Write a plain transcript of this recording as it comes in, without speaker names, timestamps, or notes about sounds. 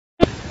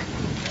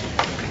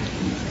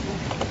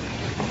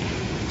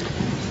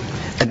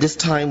At this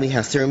time, we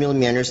have ceremonial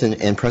manners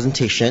and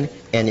presentation,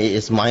 and it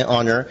is my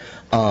honor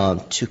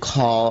to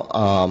call.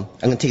 I'm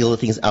going to take a little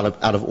things out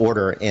of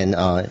order, and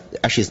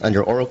actually, it's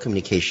under oral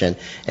communication.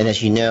 And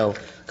as you know,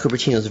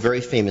 Cupertino is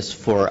very famous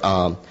for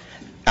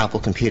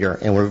Apple Computer,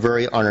 and we're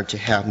very honored to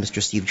have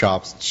Mr. Steve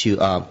Jobs to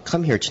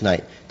come here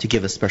tonight to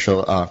give a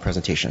special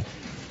presentation.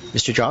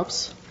 Mr.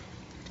 Jobs.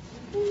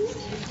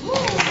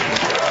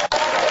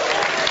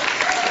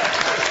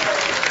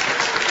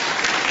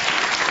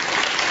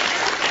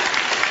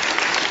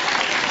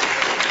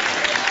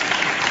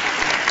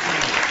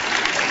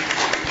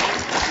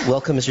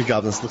 Welcome, Mr.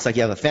 Jobs. It looks like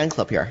you have a fan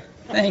club here.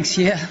 Thanks,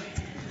 yeah.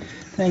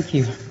 Thank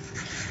you.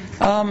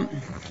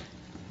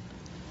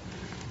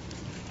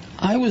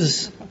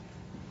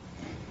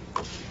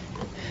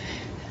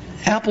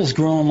 Apple's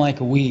growing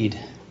like a weed.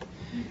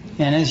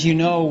 And as you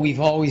know,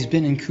 we've always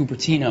been in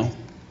Cupertino.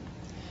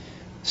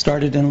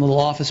 Started in a little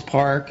office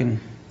park and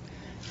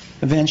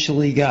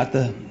eventually got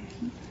the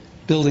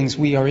buildings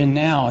we are in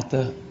now at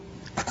the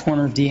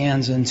corner of De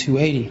Anza and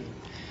 280.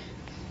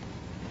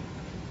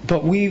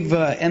 But we've,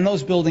 and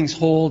those buildings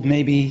hold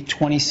maybe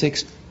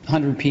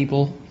 2,600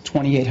 people,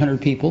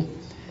 2,800 people.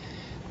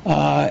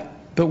 But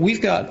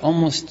we've got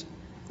almost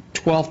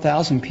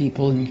 12,000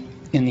 people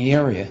in the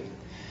area.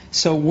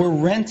 So we're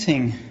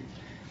renting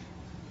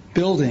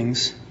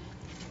buildings,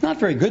 not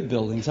very good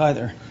buildings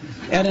either,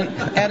 at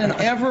an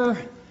ever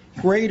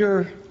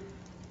greater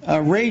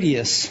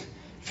radius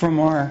from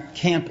our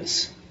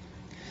campus.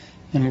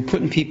 And we're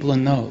putting people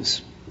in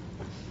those.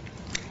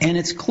 And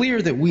it's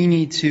clear that we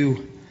need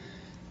to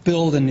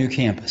build a new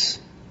campus.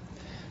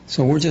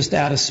 So we're just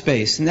out of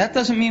space. And that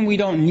doesn't mean we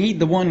don't need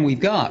the one we've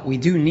got. We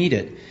do need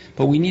it.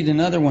 But we need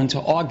another one to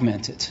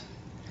augment it.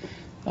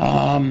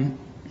 And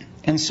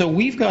so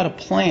we've got a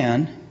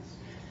plan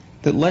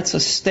that lets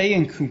us stay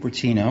in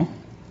Cupertino.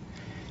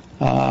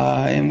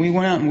 And we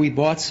went out and we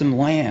bought some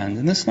land.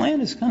 And this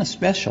land is kind of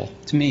special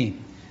to me.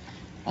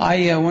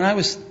 When I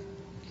was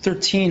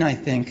 13, I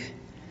think,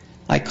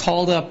 I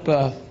called up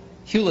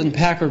Hewlett and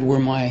Packard were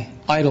my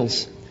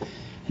idols.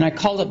 And I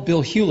called up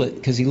Bill Hewlett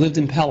because he lived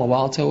in Palo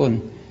Alto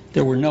and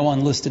there were no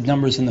unlisted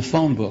numbers in the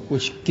phone book,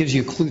 which gives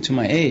you a clue to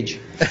my age.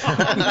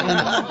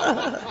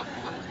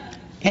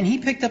 And he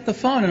picked up the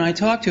phone and I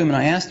talked to him and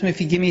I asked him if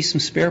he'd give me some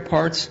spare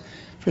parts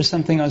for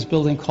something I was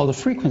building called a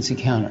frequency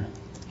counter.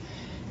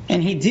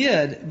 And he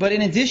did, but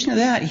in addition to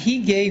that, he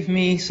gave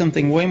me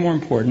something way more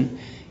important.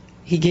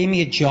 He gave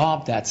me a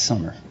job that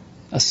summer,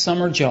 a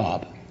summer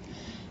job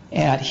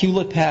at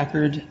Hewlett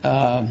Packard,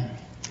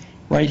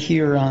 right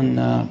here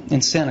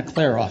in Santa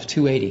Clara off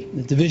 280,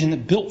 the division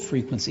that built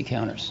frequency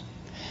counters.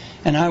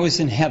 And I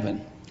was in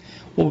heaven.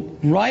 Well,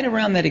 right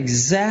around that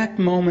exact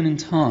moment in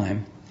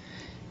time,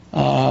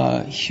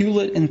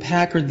 Hewlett and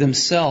Packard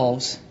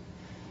themselves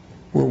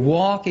were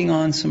walking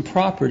on some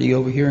property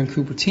over here in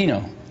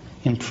Cupertino,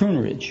 in Prune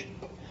Ridge.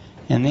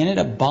 And they ended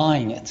up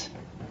buying it.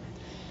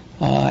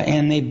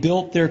 And they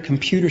built their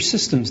computer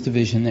systems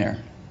division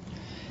there.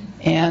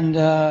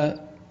 And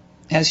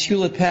as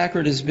Hewlett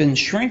Packard has been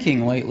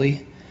shrinking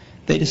lately,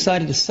 they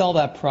decided to sell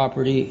that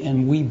property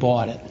and we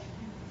bought it.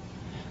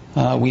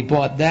 We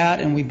bought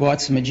that and we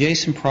bought some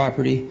adjacent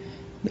property.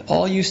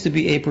 All used to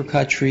be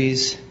apricot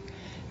trees,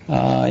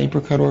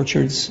 apricot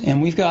orchards,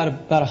 and we've got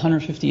about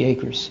 150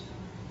 acres.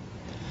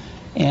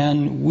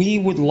 And we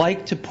would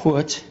like to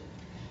put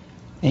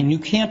a new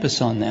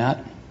campus on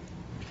that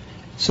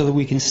so that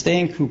we can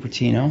stay in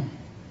Cupertino.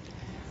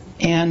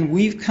 And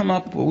we've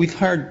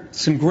hired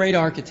some great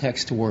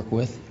architects to work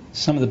with,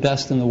 some of the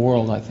best in the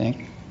world, I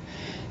think.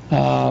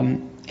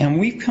 And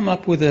we've come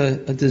up with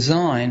a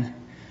design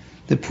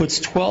that puts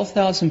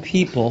 12,000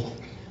 people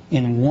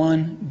in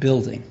one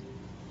building.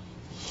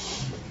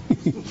 I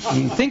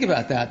mean, think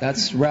about that.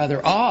 That's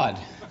rather odd.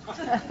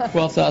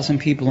 12,000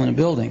 people in a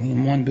building,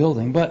 in one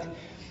building. But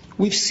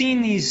we've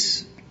seen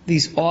these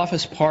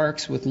office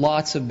parks with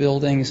lots of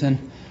buildings,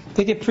 and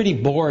they get pretty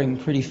boring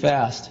pretty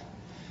fast.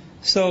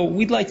 So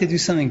we'd like to do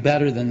something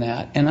better than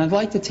that, and I'd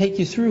like to take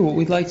you through what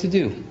we'd like to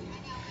do.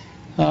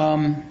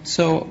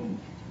 So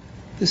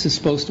this is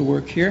supposed to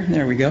work here.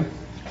 There we go.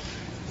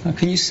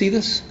 Can you see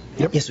this?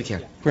 Yep. Yes, we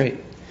can.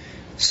 Great.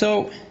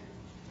 So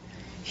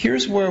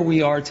here's where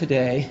we are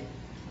today,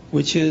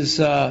 which is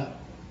on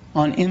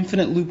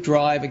Infinite Loop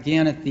Drive,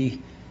 again at the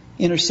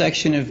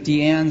intersection of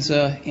De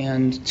Anza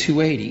and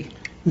 280.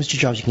 Mr.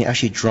 Jobs, you can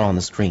actually draw on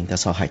the screen.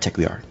 That's how high-tech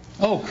we are.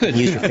 Oh, good.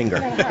 Use your finger.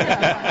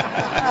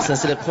 So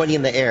instead of pointing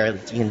in the air, you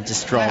can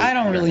just draw. I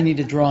don't really need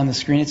to draw on the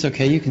screen. It's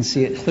okay. You can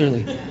see it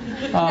clearly.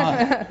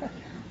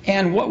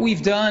 And what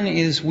we've done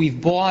is we've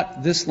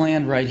bought this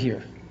land right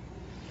here.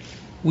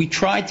 We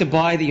tried to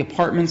buy the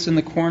apartments in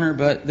the corner,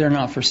 but they're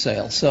not for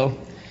sale, so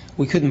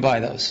we couldn't buy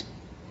those.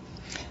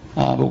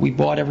 But we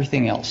bought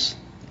everything else.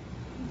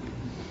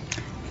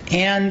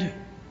 And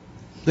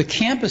the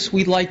campus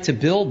we'd like to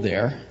build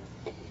there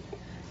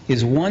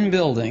is one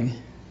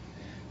building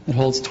that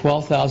holds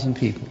 12,000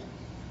 people.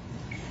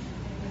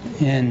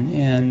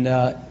 And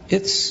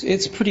it's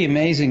a pretty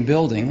amazing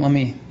building. Let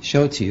me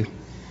show it to you.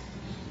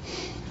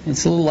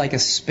 It's a little like a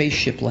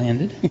spaceship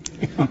landed.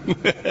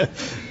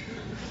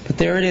 But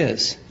there it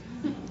is.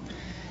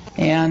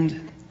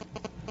 And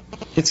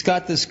it's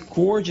got this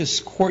gorgeous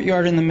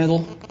courtyard in the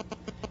middle,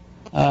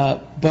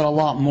 but a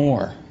lot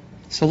more.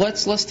 So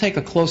let's take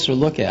a closer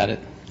look at it.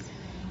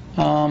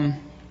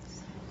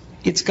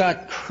 It's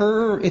got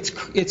curve.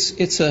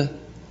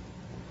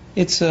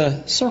 It's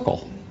a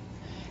circle,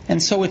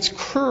 and so it's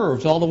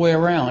curved all the way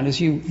around.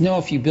 As you know,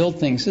 if you build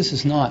things, this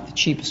is not the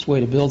cheapest way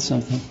to build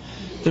something.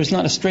 There's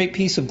not a straight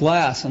piece of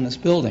glass on this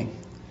building.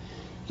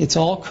 It's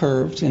all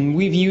curved, and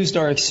we've used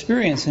our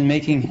experience in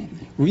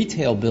making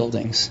retail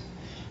buildings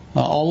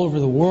all over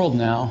the world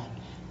now.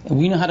 And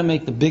we know how to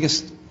make the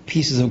biggest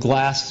pieces of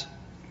glass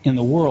in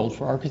the world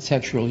for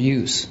architectural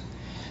use.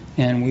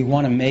 And we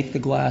want to make the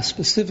glass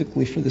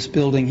specifically for this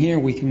building here.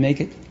 We can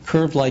make it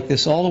curved like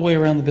this all the way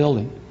around the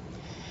building.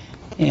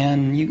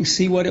 And you can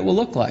see what it will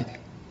look like.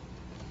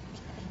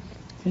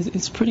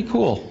 It's pretty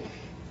cool.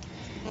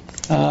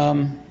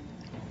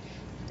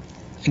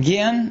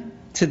 Again,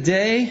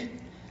 today,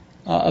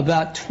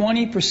 about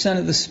 20%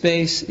 of the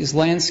space is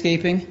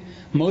landscaping.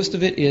 Most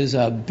of it is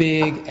a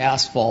big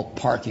asphalt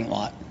parking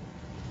lot.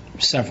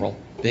 Several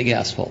big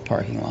asphalt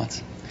parking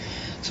lots.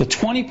 So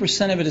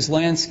 20% of it is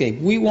landscape.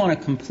 We want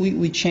to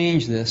completely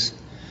change this,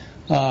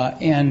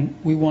 and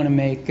we want to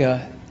make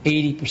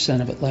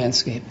 80% of it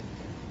landscape.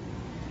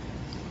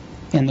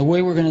 And the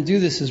way we're going to do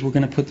this is we're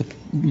going to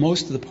put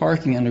most of the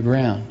parking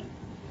underground,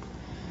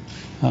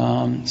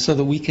 so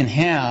that we can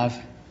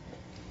have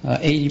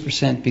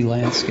 80% be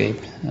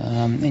landscaped.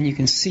 And you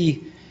can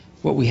see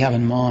what we have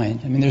in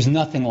mind. I mean, there's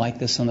nothing like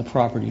this on the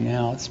property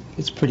now.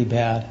 It's pretty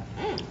bad.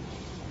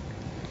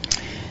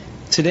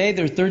 Today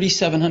there are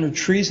 3,700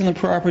 trees on the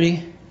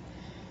property.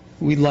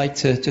 We'd like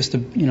to just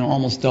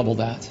almost double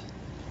that.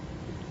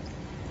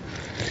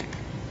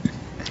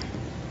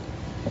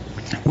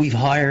 We've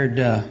hired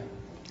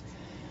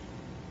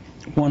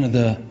one of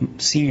the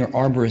senior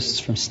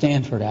arborists from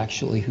Stanford,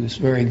 actually, who's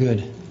very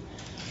good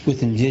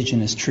with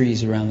indigenous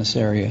trees around this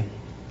area.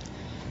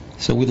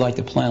 So we'd like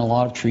to plant a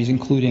lot of trees,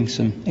 including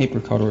some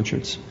apricot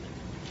orchards.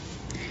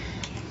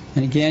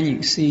 And again, you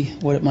can see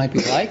what it might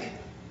be like.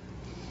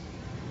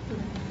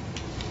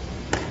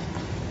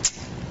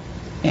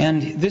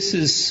 And this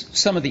is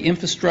some of the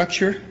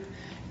infrastructure.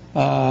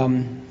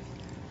 The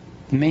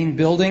main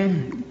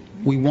building,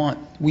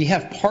 we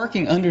have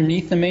parking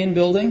underneath the main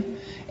building,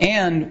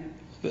 and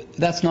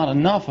that's not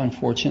enough,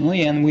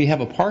 unfortunately, and we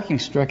have a parking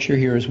structure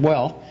here as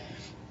well.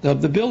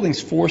 The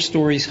building's 4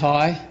 stories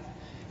high,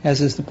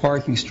 as is the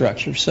parking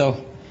structure.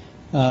 So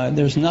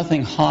there's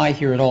nothing high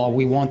here at all.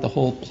 We want the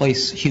whole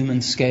place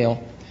human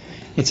scale.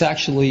 It's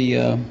actually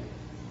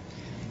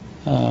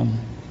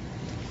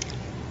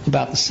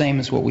about the same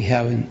as what we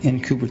have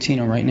in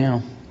Cupertino right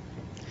now.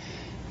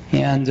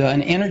 And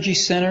an energy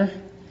center,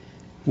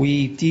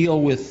 we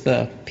deal with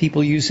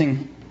people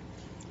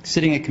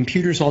sitting at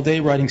computers all day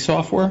writing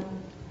software.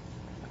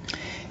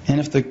 And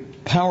if the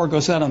power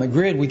goes out on the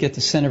grid, we get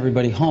to send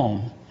everybody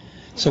home.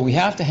 So we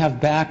have to have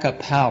backup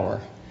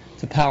power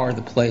to power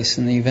the place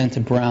in the event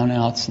of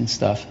brownouts and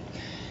stuff.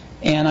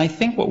 And I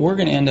think what we're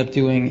going to end up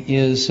doing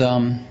is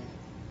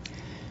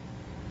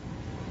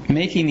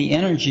making the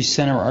energy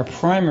center our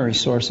primary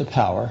source of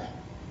power,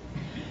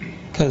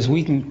 because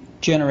we can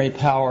generate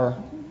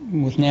power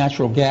with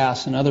natural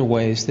gas and other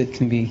ways that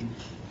can be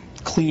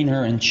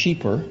cleaner and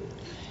cheaper,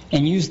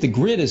 and use the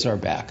grid as our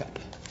backup.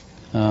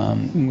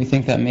 And we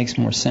think that makes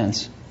more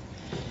sense.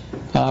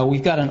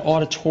 We've got an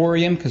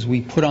auditorium because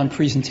we put on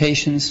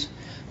presentations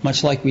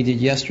much like we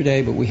did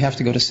yesterday, but we have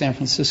to go to San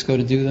Francisco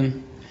to do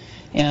them.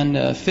 And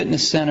a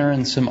fitness center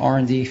and some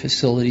R&D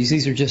facilities.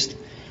 These are just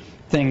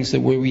things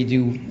where we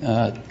do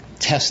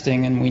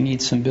testing, and we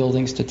need some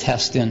buildings to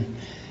test in,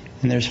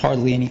 and there's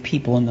hardly any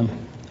people in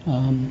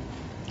them.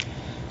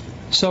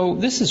 So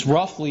this is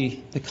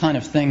roughly the kind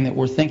of thing that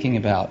we're thinking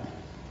about.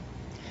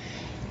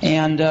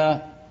 And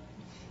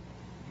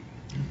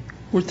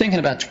we're thinking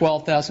about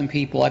 12,000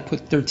 people. I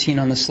put 13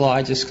 on the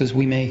slide just because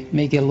we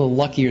may get a little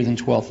luckier than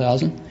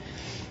 12,000.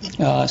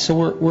 So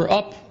we're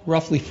up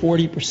roughly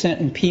 40%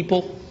 in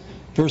people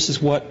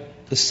versus what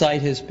the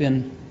site has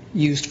been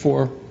used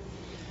for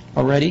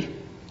already.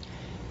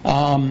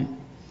 And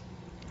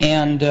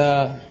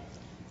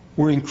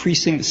we're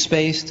increasing the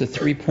space to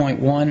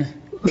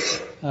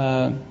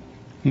 3.1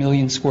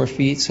 million square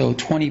feet, so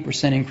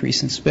 20%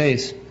 increase in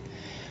space.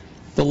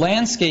 The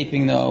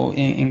landscaping, though,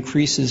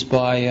 increases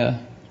by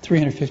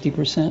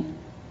 350%,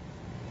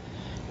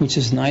 which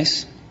is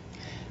nice.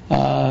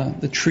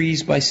 The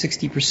trees by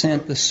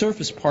 60%. The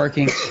surface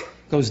parking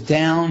goes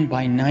down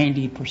by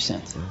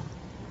 90%.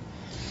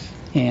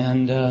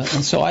 And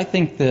so I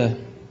think the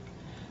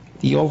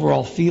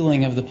overall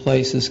feeling of the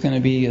place is going to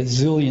be a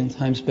zillion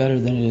times better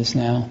than it is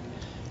now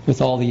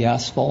with all the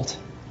asphalt.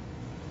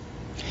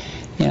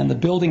 And the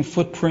building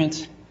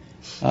footprint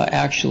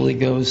actually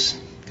goes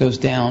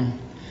down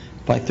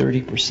by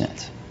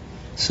 30%.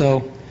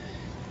 So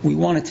we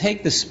want to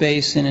take the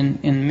space and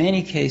in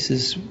many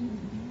cases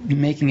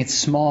making it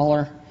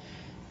smaller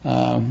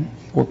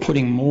we're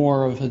putting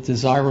more of a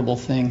desirable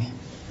thing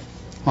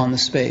on the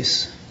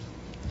space.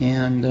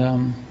 And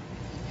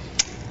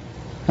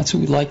that's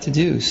what we'd like to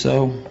do.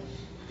 So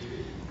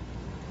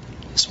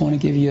just want to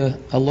give you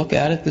a look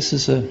at it. This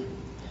is a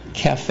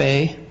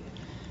cafe.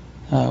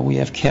 We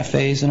have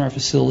cafes in our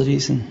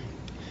facilities, and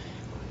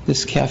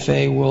this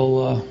cafe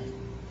will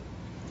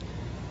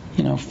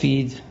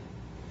feed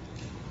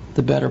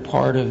the better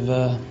part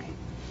of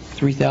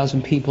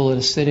 3,000 people at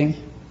a sitting,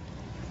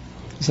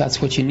 because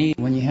that's what you need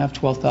when you have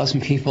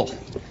 12,000 people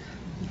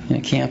in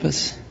a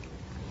campus.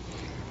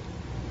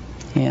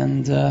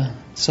 And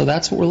so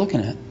that's what we're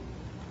looking at.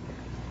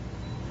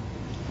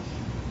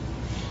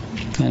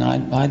 And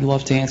I'd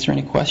love to answer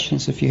any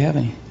questions if you have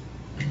any.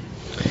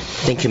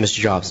 Thank you, Mr.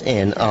 Jobs.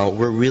 And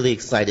we're really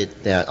excited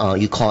that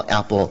you call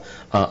Apple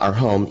our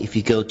home. If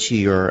you go to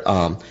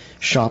your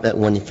shop at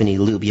One Infinity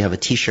Loop, you have a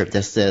T-shirt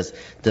that says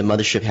the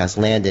mothership has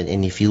landed.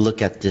 And if you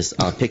look at this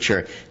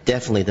picture,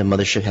 definitely the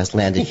mothership has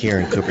landed here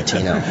in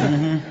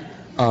Cupertino.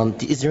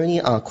 Is there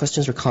any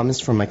questions or comments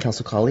from my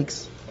council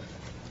colleagues?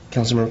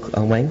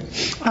 Councilmember Wang?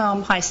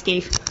 Hi,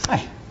 Steve.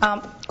 Hi.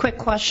 Quick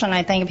question.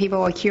 I think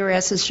people are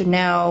curious as to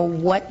know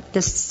what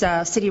the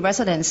city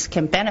residents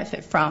can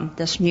benefit from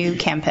this new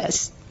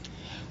campus.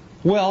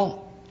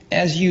 Well,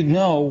 as you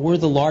know, we're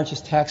the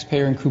largest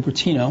taxpayer in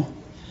Cupertino,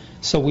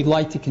 so we'd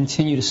like to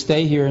continue to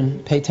stay here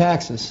and pay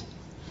taxes.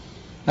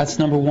 That's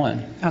number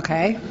one.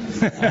 Okay.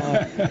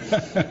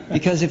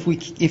 Because if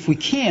we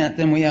can't,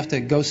 then we have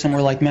to go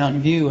somewhere like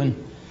Mountain View, and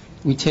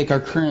we take our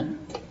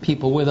current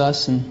people with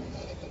us, and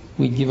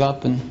we give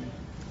up and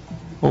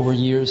over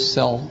years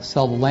sell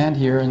the land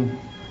here, and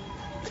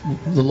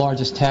the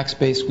largest tax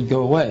base would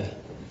go away.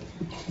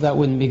 That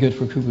wouldn't be good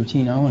for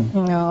Cupertino, and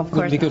No, of course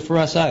wouldn't be good for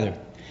us either.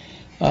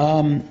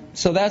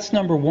 So that's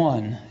number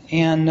one.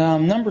 And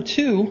number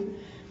two,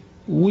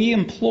 we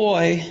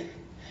employ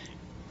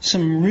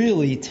some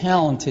really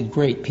talented,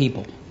 great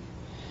people,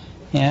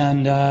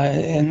 and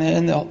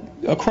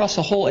across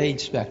the whole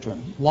age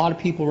spectrum. A lot of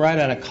people right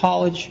out of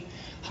college,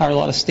 hire a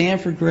lot of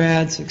Stanford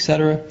grads,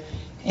 etc.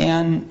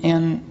 And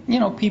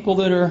people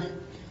that are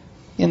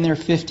in their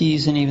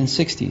 50s and even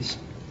 60s,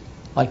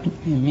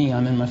 like me.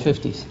 I'm in my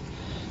 50s.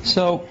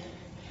 So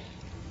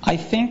I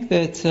think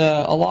that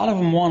a lot of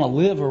them want to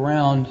live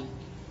around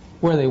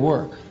where they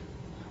work.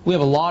 We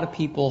have a lot of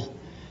people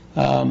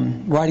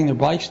riding their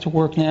bikes to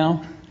work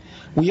now.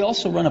 We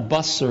also run a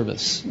bus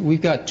service.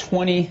 We've got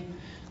 20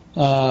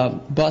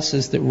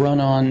 buses that run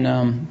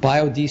on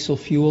biodiesel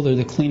fuel. They're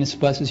the cleanest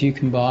buses you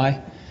can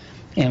buy.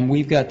 And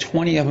we've got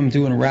 20 of them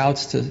doing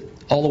routes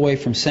all the way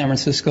from San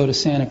Francisco to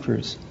Santa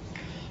Cruz,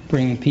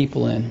 bringing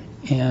people in.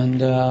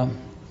 And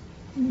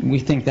we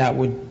think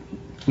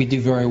we do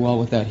very well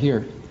with that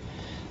here.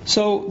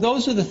 So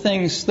those are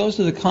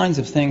the kinds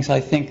of things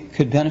I think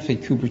could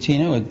benefit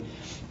Cupertino.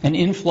 An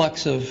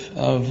influx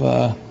of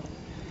a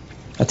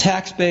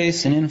tax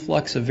base, an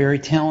influx of very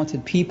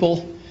talented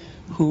people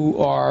who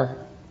are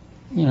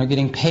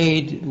getting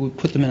paid. We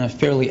put them in a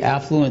fairly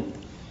affluent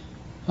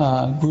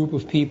group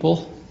of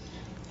people.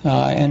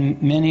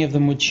 And many of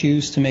them would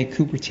choose to make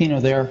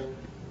Cupertino their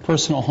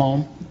personal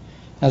home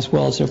as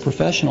well as their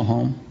professional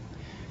home.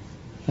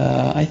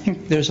 I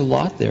think there's a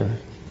lot there.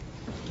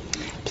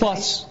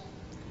 Plus,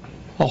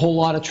 a whole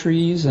lot of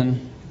trees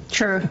and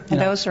True. And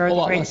those are a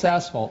lot great. less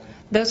asphalt.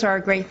 Those are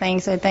great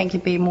things. I think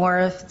it'd be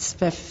more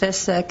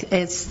specific.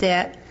 It's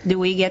that, do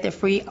we get the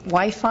free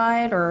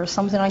Wi-Fi or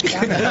something like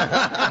that?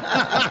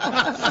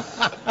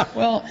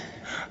 Well,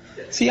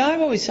 see,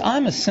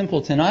 I'm a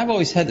simpleton. I've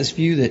always had this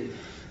view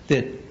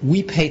that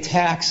we pay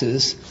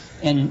taxes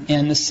and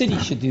the city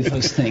should do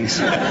those things.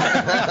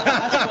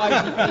 That's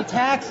why we pay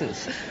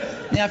taxes.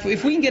 Now,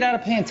 if we can get out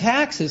of paying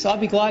taxes, I'll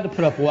be glad to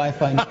put up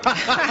Wi-Fi.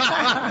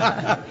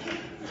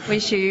 We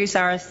should use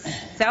our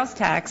sales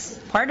tax,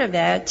 part of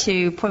that,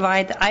 to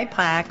provide the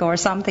iPad or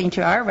something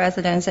to our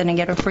residents and then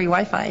get a free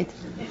Wi-Fi.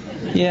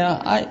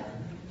 Yeah,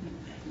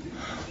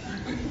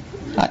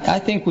 I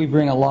think we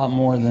bring a lot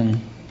more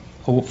than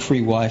a free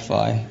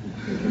Wi-Fi.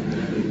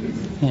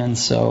 And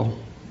so...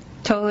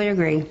 Totally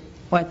agree.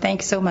 Well,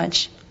 thanks so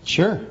much.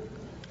 Sure.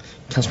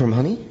 Councilmember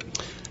Mahoney?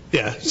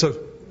 Yeah, so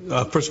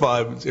first of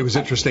all, it was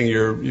interesting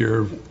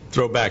your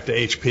throwback to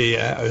HP.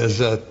 As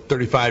a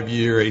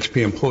 35-year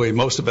HP employee,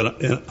 most of it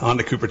on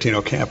the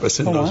Cupertino campus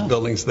in those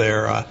buildings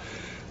there.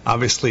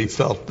 Obviously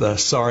felt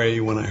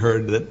sorry when I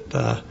heard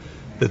that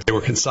they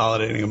were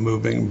consolidating and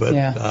moving.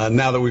 But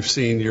now that we've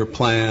seen your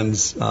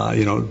plans,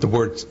 the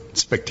word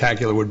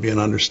spectacular would be an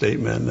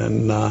understatement.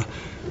 And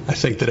I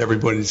think that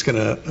everybody's going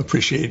to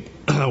appreciate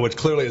what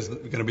clearly is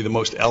going to be the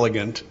most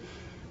elegant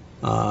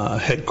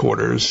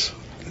headquarters,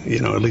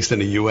 at least in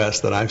the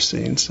U.S. that I've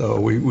seen. So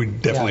we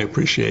definitely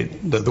appreciate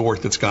the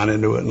work that's gone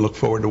into it and look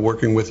forward to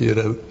working with you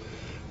to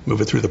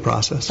move it through the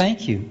process.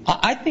 Thank you.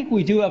 I think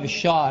we do have a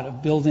shot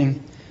of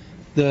building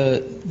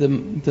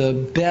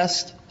the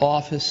best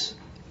office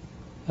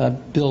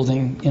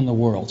building in the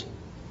world.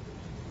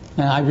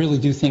 And I really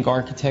do think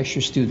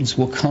architecture students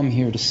will come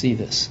here to see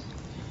this.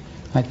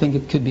 I think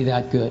it could be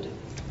that good.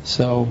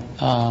 So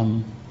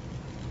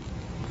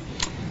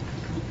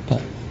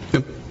But,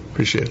 Yep,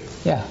 appreciate it.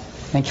 yeah,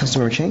 thank you.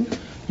 Councilmember Chang?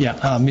 Yeah,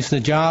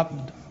 Mr.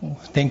 Job,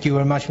 thank you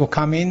very much for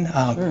coming.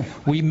 Sure.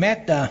 We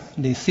met,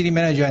 the city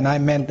manager and I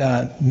met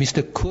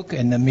Mr. Cook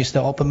and Mr.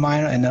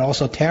 Oppenmeyer and then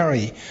also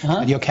Terry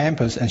at your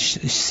campus and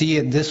see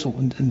this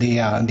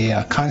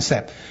the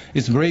concept.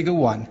 It's a very good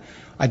one.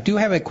 I do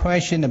have a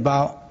question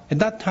about, at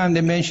that time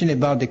they mentioned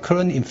about the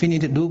current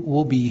Infinity Loop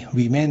will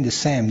remain the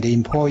same. The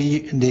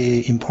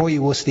employee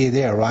will stay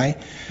there, right?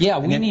 Yeah,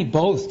 we need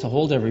both to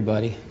hold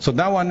everybody. So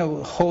that one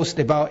will host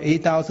about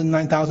 8,000,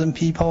 9,000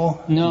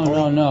 people?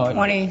 No.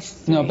 20.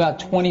 No, about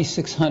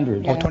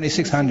 2,600. Oh,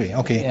 2,600,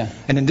 okay. Yeah.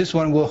 And then this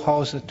one will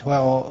host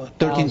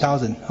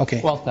 13,000,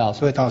 okay. 12,000.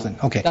 12,000,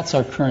 okay. That's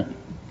our current.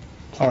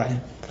 All right.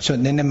 So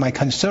then my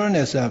concern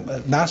is,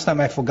 last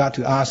time I forgot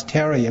to ask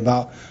Terry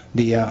about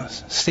the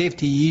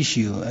safety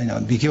issue,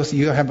 because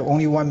you have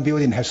only one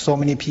building, has so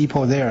many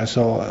people there,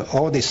 so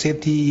all the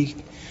safety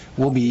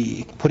will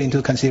be put into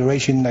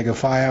consideration, like a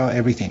fire,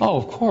 everything. Oh,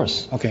 of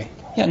course. Okay.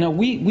 Yeah, no,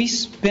 we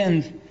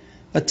spend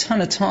a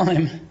ton of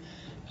time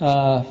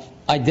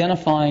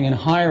identifying and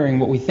hiring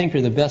what we think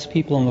are the best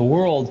people in the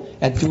world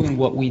at doing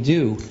what we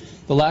do.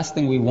 The last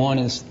thing we want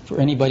is for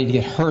anybody to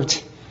get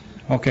hurt.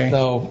 Okay.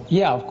 So,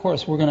 yeah, of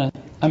course, we're going to,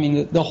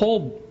 the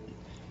whole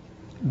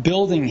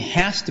building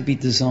has to be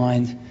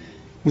designed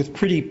with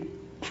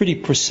pretty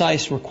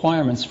precise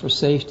requirements for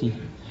safety,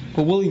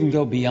 but we'll even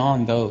go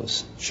beyond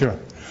those. Sure.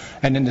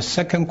 And then the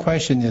second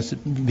question is,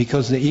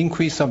 because the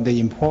increase of the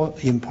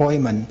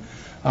employment,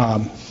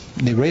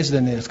 the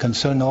resident is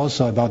concerned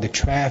also about the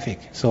traffic.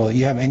 So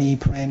you have any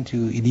plan to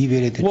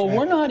alleviate the Well, traffic?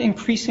 we're not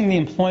increasing the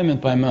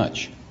employment by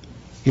much.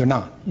 You're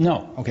not?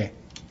 No. Okay.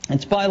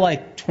 It's by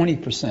like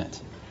 20%.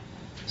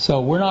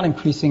 So we're not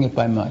increasing it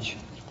by much.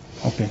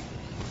 Okay.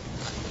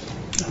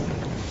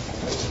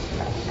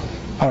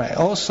 All right.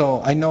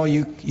 Also, I know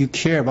you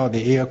care about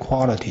the air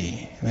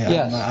quality.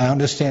 Yes. I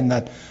understand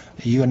that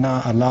you are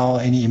not allow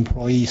any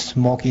employees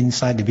smoke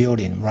inside the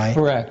building, right?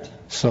 Correct.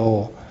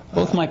 So.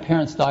 Both my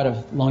parents died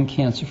of lung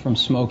cancer from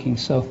smoking,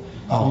 so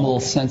I'm a little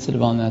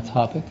sensitive on that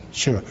topic.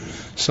 Sure.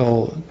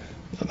 So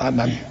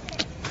I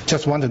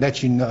just want to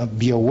let you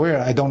be aware.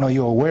 I don't know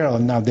you're aware or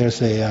not.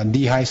 There's a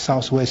Lehigh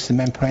Southwest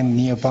cement plant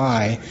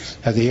nearby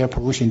has air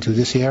pollution to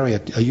this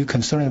area. Are you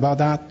concerned about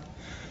that?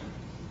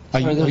 Are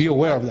you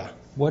aware of that?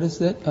 What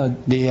is it?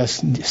 The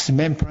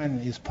cement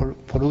plant is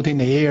polluting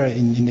the air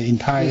in the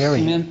entire The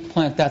area. cement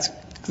plant, that's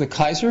the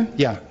Kaiser?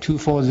 Yeah,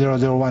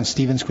 24001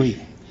 Stevens Creek.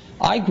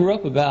 I grew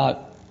up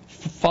about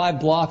 5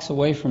 blocks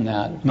away from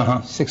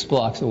that, 6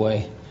 blocks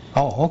away.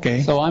 Oh,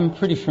 okay. So I'm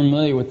pretty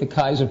familiar with the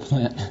Kaiser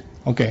plant.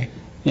 Okay.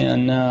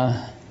 And,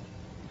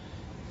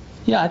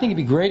 yeah, I think it'd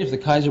be great if the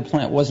Kaiser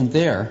plant wasn't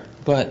there,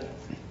 but,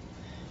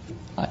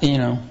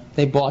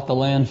 they bought the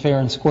land fair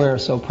and square,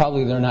 so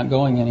probably they're not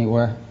going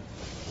anywhere.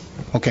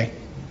 Okay.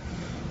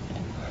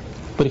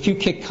 But if you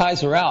kick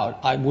Kaiser out,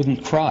 I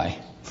wouldn't cry.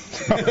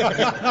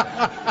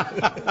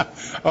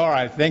 All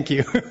right, thank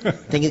you.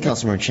 Thank you,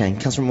 Councilmember Chang.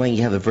 Councilmember Wang,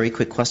 you have a very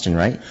quick question,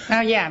 right?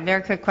 Oh, yeah,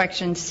 very quick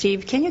question.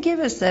 Steve, can you give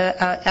us the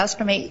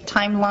estimate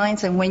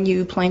timelines and when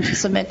you plan to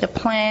submit the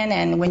plan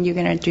and when you're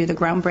going to do the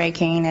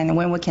groundbreaking and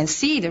when we can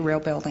see the real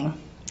building?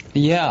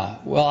 Yeah,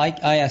 well,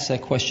 I ask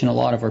that question a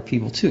lot of our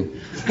people,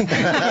 too.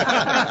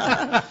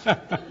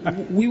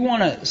 We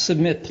want to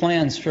submit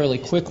plans fairly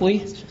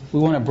quickly. We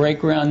want to break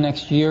ground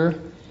next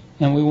year,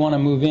 and we want to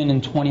move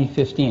in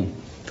 2015.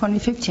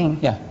 2015?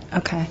 Yeah.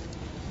 Okay.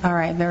 All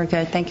right, very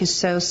good. Thank you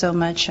so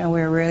much.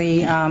 We're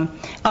really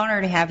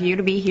honored to have you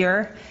to be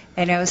here.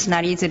 I know it's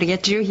not easy to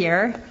get you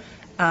here.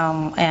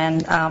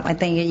 And I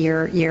think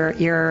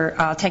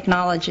your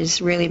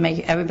technologies really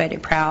make everybody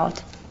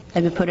proud.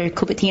 And we put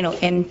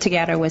Cupertino in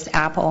together with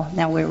Apple.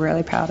 Now we're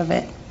really proud of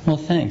it. Well,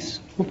 thanks.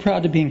 We're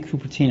proud to be in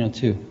Cupertino,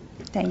 too.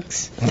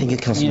 Thanks. Thank you,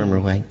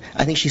 Councilmember Wang.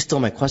 I think she stole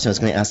my question. I was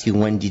going to ask you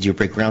when did you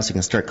break ground so you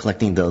can start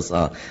collecting those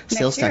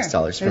sales tax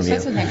dollars from you.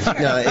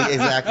 No,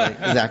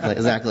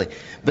 exactly.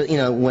 But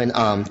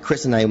when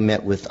Chris and I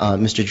met with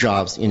Mr.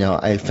 Jobs,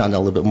 I found out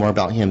a little bit more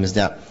about him. Is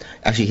that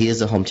actually he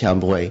is a hometown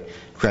boy.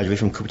 Graduated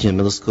from Cupertino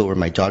Middle School, where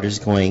my daughter's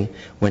going.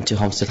 Went to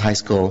Homestead High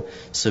School.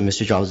 So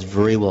Mr. Jobs is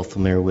very well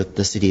familiar with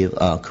the city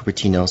of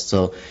Cupertino.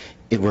 So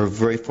we're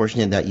very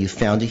fortunate that you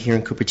found it here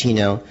in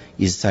Cupertino.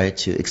 You decided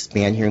to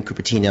expand here in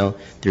Cupertino.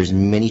 There's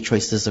many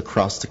choices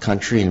across the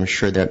country, and I'm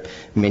sure that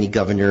many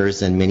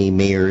governors and many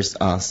mayors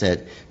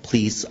said,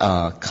 please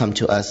come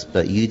to us,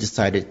 but you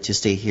decided to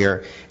stay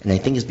here. And I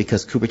think it's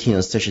because Cupertino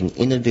is such an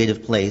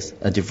innovative place,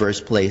 a diverse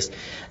place,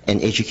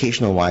 and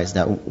educational-wise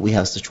that we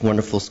have such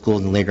wonderful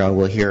schools. And later on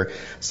we'll hear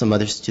some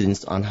other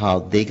students on how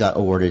they got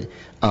awarded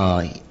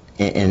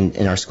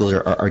and our schools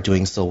are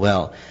doing so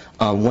well.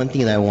 One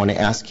thing that I want to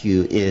ask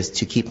you is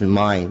to keep in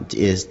mind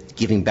is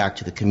giving back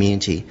to the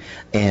community.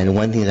 And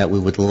one thing that we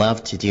would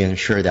love to do, and I'm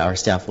sure that our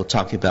staff will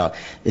talk about,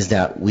 is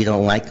that we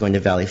don't like going to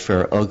Valley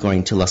Fair or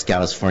going to Los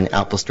Gatos for an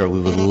Apple store. We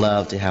would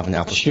love to have an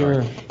Apple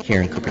store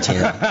here in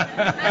Cupertino.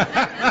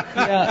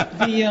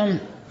 Yeah,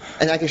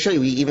 And I can show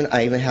you.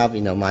 I even have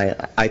my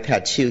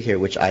iPad 2 here,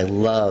 which I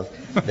love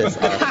this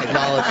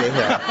technology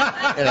here.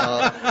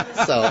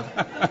 So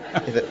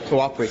if it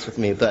cooperates with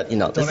me, but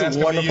this is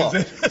wonderful.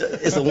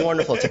 It's a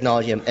wonderful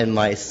technology, and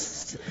my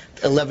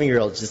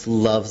 11-year-old just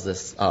loves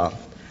this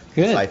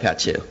iPad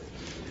 2.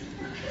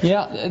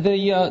 Yeah,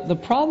 the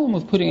problem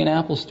with putting an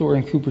Apple store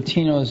in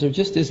Cupertino is there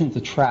just isn't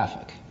the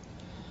traffic.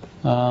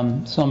 So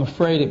I'm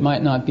afraid it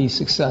might not be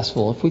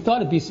successful. If we thought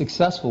it'd be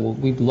successful,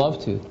 we'd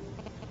love to.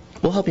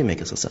 We'll help you make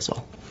it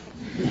successful.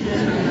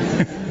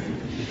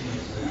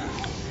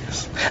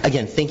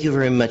 Again, thank you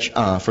very much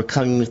for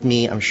coming with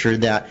me. I'm sure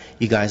that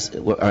you guys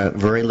are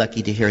very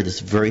lucky to hear this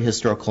very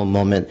historical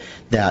moment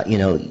that,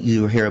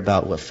 you were here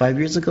about, 5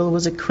 years ago,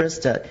 was it, Chris,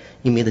 that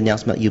you made the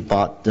announcement you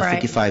bought the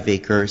 55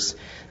 acres,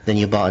 then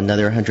you bought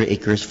another 100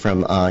 acres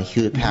from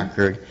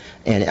Hewlett-Packard,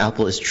 and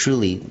Apple is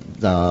truly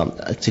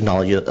the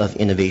technology of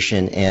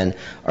innovation, and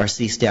our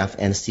city staff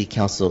and city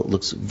council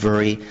looks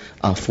very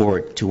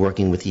forward to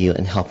working with you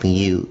and helping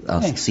you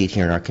succeed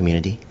here in our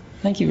community.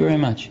 Thank you very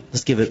much.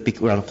 Let's give a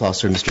big round of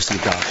applause for Mr.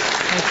 Steve Jobs.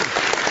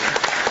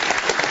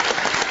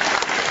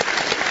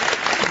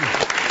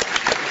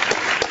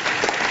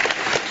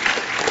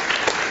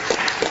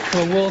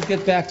 Well, we'll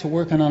get back to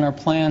working on our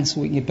plans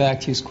so we can get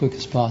back to you as quick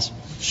as possible.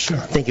 Sure.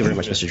 Thank you very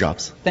much, Mr.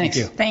 Jobs. Thanks.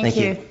 Thank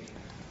you.